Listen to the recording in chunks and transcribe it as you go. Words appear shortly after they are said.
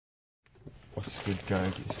What's good,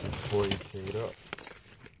 gang? It's your boy K'd up.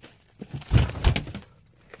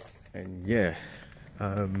 And yeah,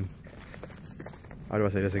 how do I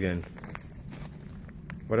say this again?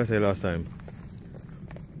 What did I say last time?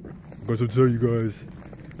 Got to tell you guys,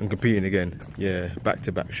 I'm competing again. Yeah,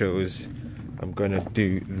 back-to-back shows. I'm gonna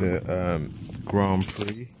do the Grand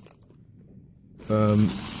Prix.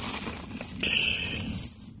 Let's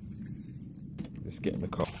get in the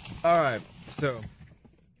car. Alright, so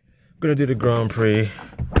I'm gonna do the Grand Prix.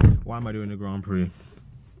 Why am I doing the Grand Prix?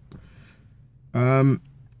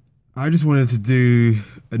 I just wanted to do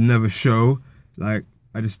another show. Like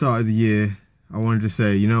at the start of the year, I wanted to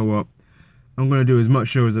say, you know what, I'm gonna do as much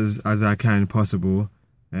shows as I can possible,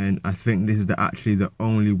 and I think this is actually the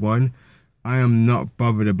only one. I am not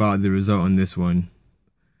bothered about the result on this one.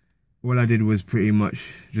 All I did was pretty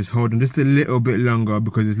much just hold on just a little bit longer,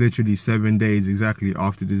 because it's literally 7 days exactly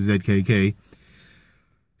after the ZKK.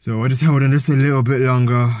 So I just held on just a little bit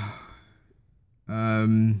longer.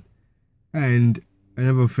 And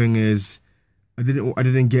another thing is, I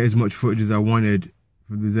didn't get as much footage as I wanted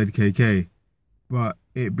for the ZKK, but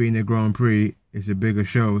it being a Grand Prix, it's a bigger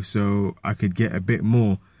show, so I could get a bit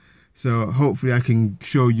more. So hopefully I can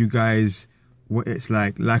show you guys what it's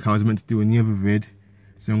like I was meant to do in the other vid.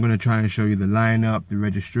 So I'm going to try and show you the lineup, the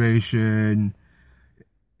registration,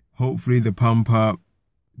 hopefully the pump up,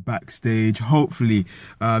 backstage, hopefully.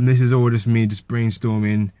 This is all just me just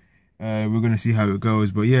brainstorming. We're going to see how it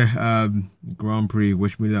goes, but yeah, Grand Prix,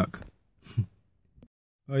 wish me luck.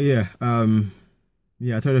 Oh yeah,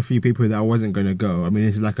 yeah, I told a few people that I wasn't going to go. I mean,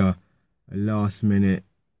 it's like a last minute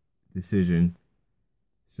decision.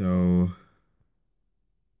 So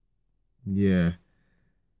yeah,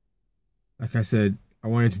 like I said, I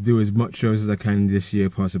wanted to do as much shows as I can this year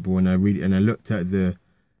possible, and I looked at the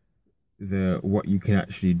what you can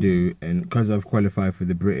actually do, and because I've qualified for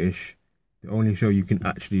the British, the only show you can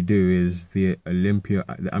actually do is the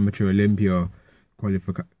amateur Olympia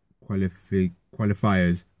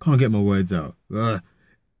qualifiers. Can't get my words out. So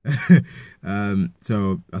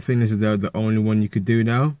I think this is the only one you could do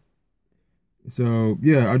now. So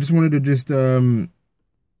yeah, I just wanted to just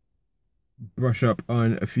brush up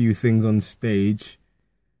on a few things on stage.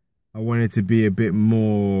 I wanted to be a bit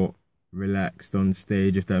more relaxed on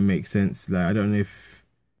stage, if that makes sense. Like, I don't know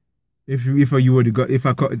if you would have got, if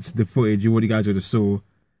I got the footage, you guys would have saw.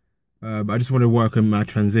 But I just want to work on my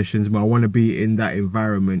transitions, but I want to be in that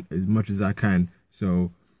environment as much as I can.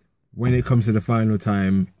 So when it comes to the final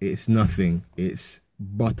time, it's nothing. It's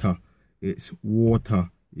butter. It's water.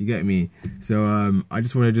 You get me? So I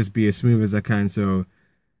just want to just be as smooth as I can. So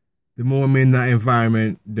the more I'm in that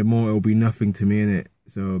environment, the more it'll be nothing to me, innit?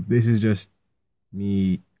 So this is just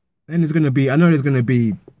me, and it's gonna be, I know there's gonna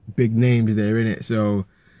be big names there, innit? So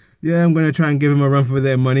yeah, I'm gonna try and give them a run for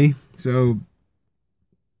their money. So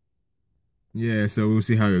yeah, so we'll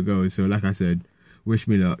see how it goes. So like I said, wish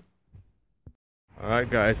me luck. Alright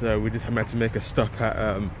guys, we just had to make a stop at,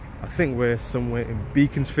 I think we're somewhere in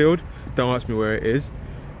Beaconsfield. Don't ask me where it is,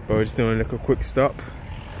 but we're just doing like a quick stop.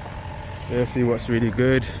 Yeah, see what's really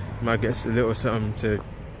good. Might get a little something to,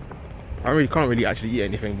 I can't really actually eat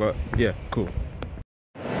anything, but yeah, cool.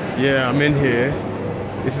 Yeah, I'm in here.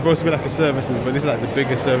 It's supposed to be like a services, but this is like the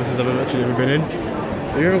biggest services I've actually ever been in.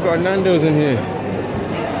 We even got a Nando's in here.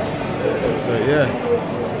 So yeah,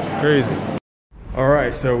 crazy.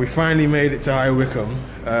 Alright, so we finally made it to High Wycombe.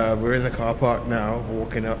 We're in the car park now,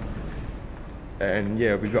 walking up. And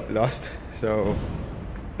yeah, we got lost, so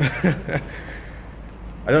I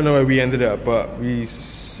don't know where we ended up, but we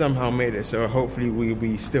somehow made it. So hopefully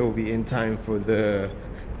we'll still be in time for the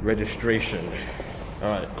registration.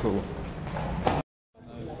 Alright, cool.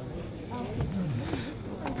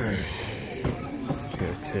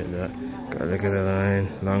 Gotta look at the line,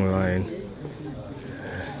 long line.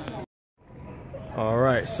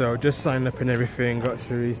 Alright, so just signed up and everything, got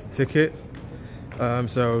to release the ticket.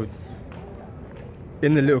 So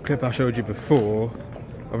in the little clip I showed you before,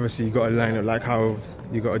 obviously you got to line up like how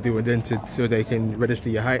you got to do a dented so they can register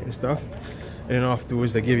your height and stuff. And then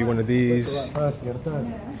afterwards they give you one of these,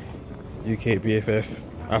 UKBFF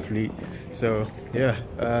athlete. So yeah,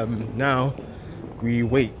 now we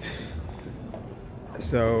wait.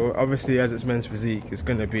 So obviously as it's men's physique, it's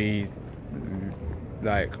going to be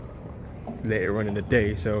like later on in the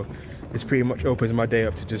day, so this pretty much opens my day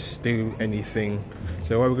up to just do anything.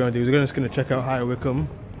 So what we're going to do is we're just going to check out High Wycombe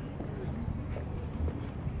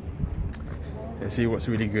and see what's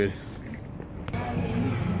really good.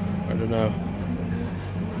 I don't know,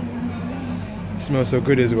 it smells so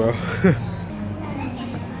good as well.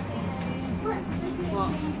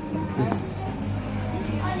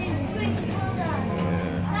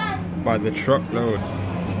 by the truckload.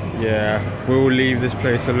 Yeah, we'll leave this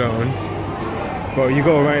place alone. But you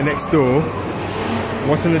go right next door.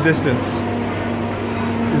 What's in the distance?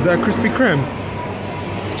 Is that Krispy Kreme?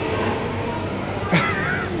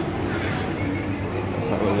 Let's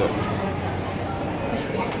have a look.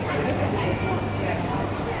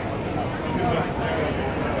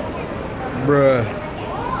 Bruh.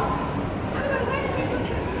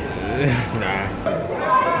 Nah.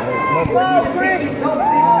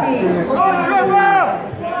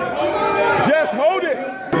 Just hold it.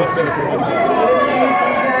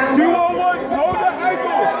 2-on-1, just hold that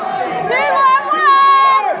ankle.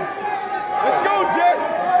 2-on-1. Let's go, Jess.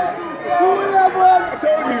 2-11. I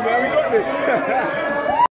told you, man, we got this.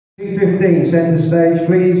 15, center stage,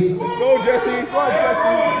 please. Let's go, Jesse.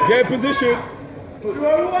 Get in position.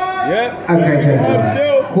 Yeah. Okay,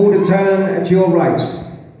 gentlemen. Quarter turn at your right.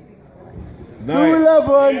 Nice.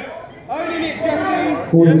 2-11.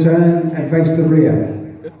 Quarter turn and face the rear.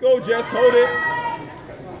 Let's go, Jess. Hold it.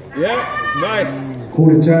 Yeah. Nice.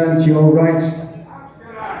 Quarter turn to your right.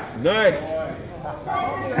 Nice.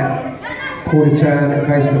 Quarter turn and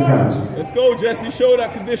face the front. Let's go, Jesse. Show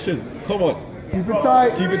that condition. Come on. Keep it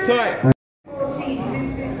tight. Keep it tight.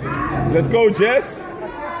 Let's go, Jess.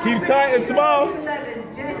 Keep tight and smile. 11,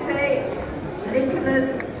 Jesse, Nicholas,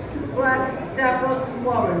 Stavros, and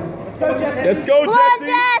Warren. Let's go, Jesse.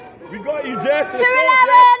 Jess. We got you, Jess.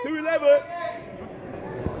 2-11. 2-11.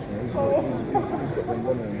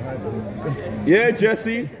 Yeah,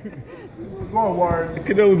 Jesse. Go on, Warren. Look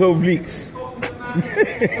at those obliques.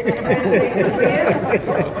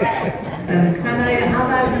 Can I have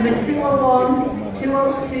out number 201,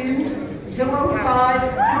 202, 205,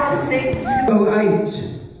 206, 208.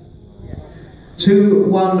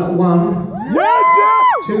 211. Yeah,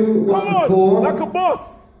 Jess. 214. Like a boss.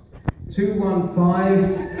 215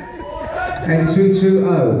 and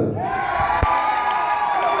 220.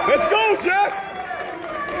 Let's go, Jess.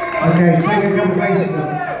 Okay, take a couple paces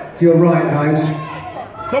to your right, guys.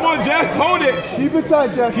 Come on, Jess. Hold it. Keep it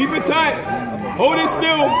tight, Jess. Keep it tight. Hold it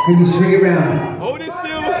still. Can you swing it round? Hold it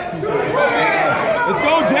still. Let's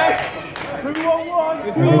go, Jess. 2-on-1.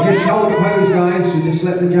 Let's go. Okay, just hold the pose, guys. You just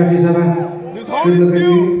let the judges have a Just hold good it look at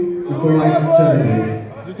still. you before I turn you.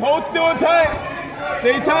 Just hold still and tight.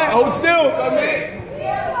 Stay tight. Hold still.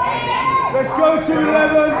 Let's go,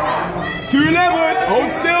 2-11. 2-11.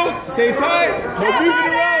 Hold still. Stay tight. Don't move it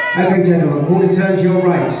around. Okay, gentlemen, quarter turn to your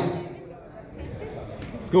right.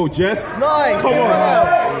 Let's go, Jess. Nice. Come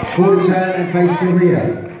on. Quarter turn and face the rear.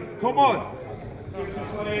 Come on.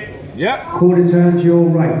 Yep. Quarter turn to your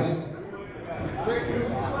right.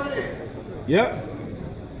 Yep.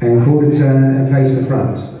 And quarter turn and face the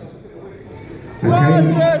front.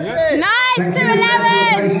 Okay. Jesse. Nice, Thank you.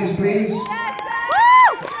 2-11. Faces, please.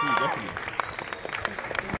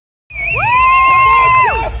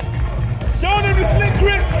 Show them the slick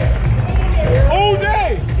grip. All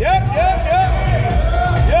day. Yep, yep, yep.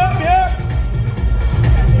 Yep, yep.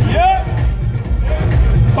 Yep.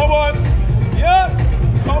 Come on. Yep.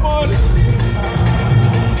 Come on.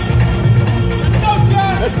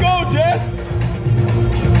 Let's go, Jess.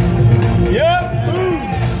 Yep.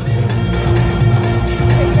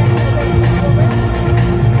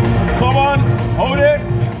 Come on. Hold it.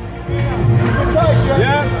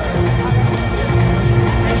 Yeah.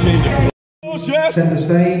 Change it from Jess. Center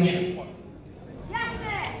stage.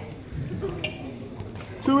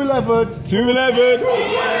 2-11. 2-11.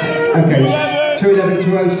 Okay. 2-11. 211,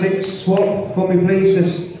 206. Swap for me, please.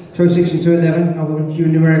 That's 206 and 211. I want you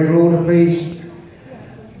in numerical order, please.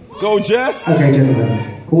 Go, Jess. Okay,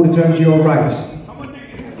 gentlemen. Quarter turn to your right.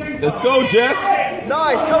 Let's go, Jess.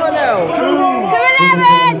 Nice. Come on now. Quarter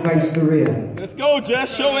 2-11. turn face the rear. Let's go,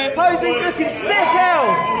 Jess. Show it. Posing's looking sick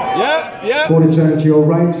out. Yep, yep. Quarter turn to your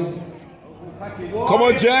right. Come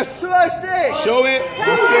on, Jess. 206. Show it.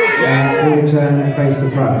 And quarter turn and face the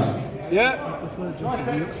front. Yeah.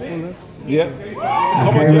 Yeah.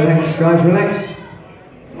 Come Okay, on, Jess. relax, guys, relax.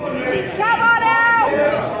 Come on out.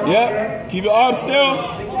 Yeah. Keep your arms still.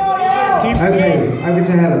 Keep still. Okay, over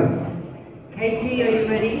to Helen. Katie, are you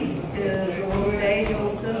ready to go on stage?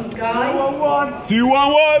 Awesome, guys.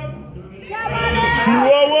 2-1-1.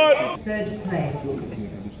 2-1-1. Third place.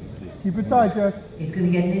 Keep it tight, Jess. He's going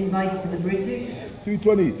to get an invite to the British.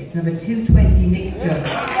 220. It's number 220, Nick Jones.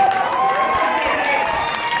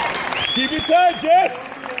 Keep it tight, Jess.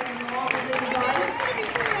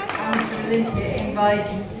 And to Olympia invite.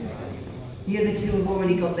 The other two have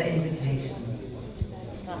already got their invitations.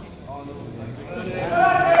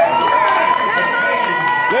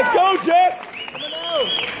 Let's go, Jess.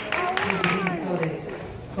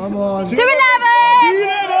 Come on. 2-11. 2-11.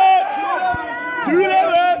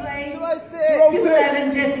 2-11.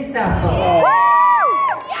 211, Jesse Sample.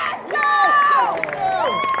 Yes,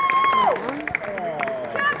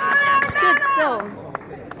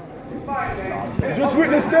 Just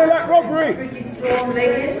witnessed daylight robbery. Pretty strong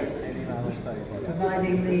leggings,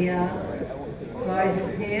 providing the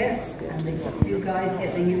prizes here, and the two guys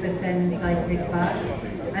get the USN side tick back.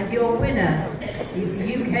 And your winner is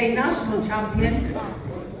UK national champion,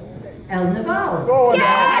 El Naval. Go on.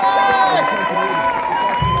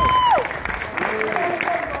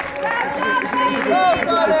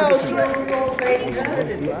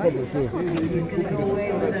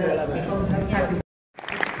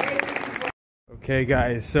 Okay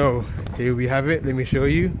guys, so here we have it. Let me show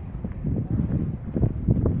you.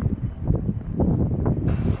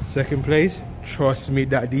 Second place, trust me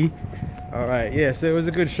daddy. Alright, yeah, so it was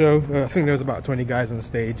a good show. I think there was about 20 guys on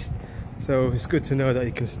stage. So it's good to know that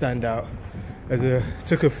you can stand out.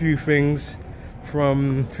 Took a few things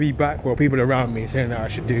from feedback, well, people around me saying that I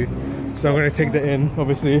should do. So I'm going to take that in,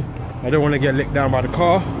 obviously. I don't want to get licked down by the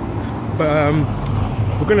car. But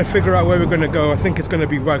we're going to figure out where we're going to go. I think it's going to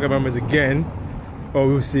be Wagamama's again. Or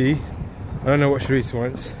we'll see. I don't know what Sharice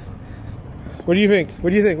wants. What do you think?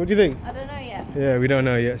 What do you think? What do you think? I don't know yet. Yeah, we don't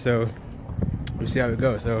know yet, so we'll see how it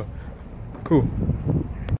goes. So, cool.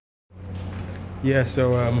 Yeah,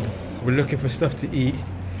 so we're looking for stuff to eat.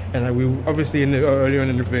 And we obviously earlier on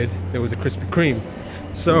in the vid there was a Krispy Kreme,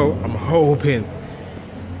 so I'm hoping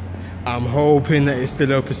that it's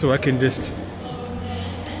still open so I can just,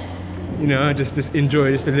 you know, just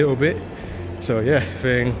enjoy just a little bit. So yeah,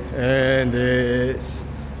 and it's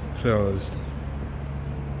closed.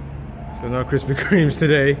 So no Krispy Kremes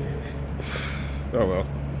today. Oh well.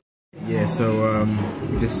 Yeah, so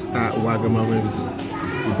just at Wagamama's,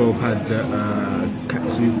 we both had the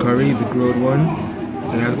katsu curry, the grilled one.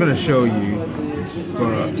 And I was going to show you,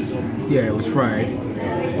 but yeah, it was fried,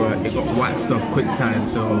 but it got waxed off quick time,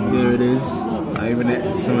 so there it is. I even ate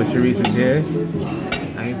some of Sharice's here.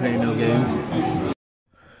 I ain't playing no games.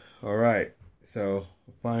 Alright, so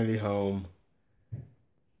finally home.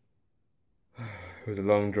 It was a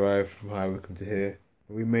long drive from High Wycombe to here.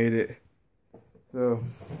 We made it. So,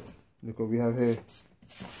 look what we have here.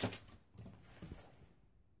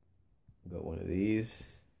 Got one of these.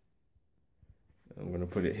 I'm gonna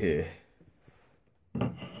put it here,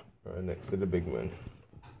 right next to the big one.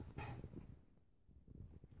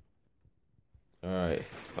 Alright.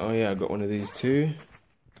 Oh yeah, I got one of these too.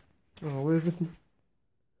 Oh, where's it?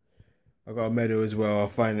 I got a medal as well. I'll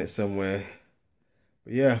find it somewhere.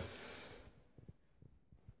 But yeah,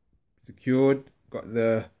 secured. Got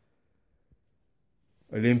the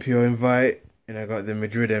Olympia invite, and I got the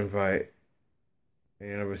Madrid invite,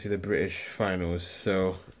 and obviously the British finals.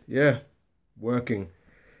 So yeah.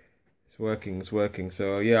 It's working.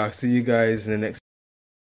 So yeah, I'll see you guys in the next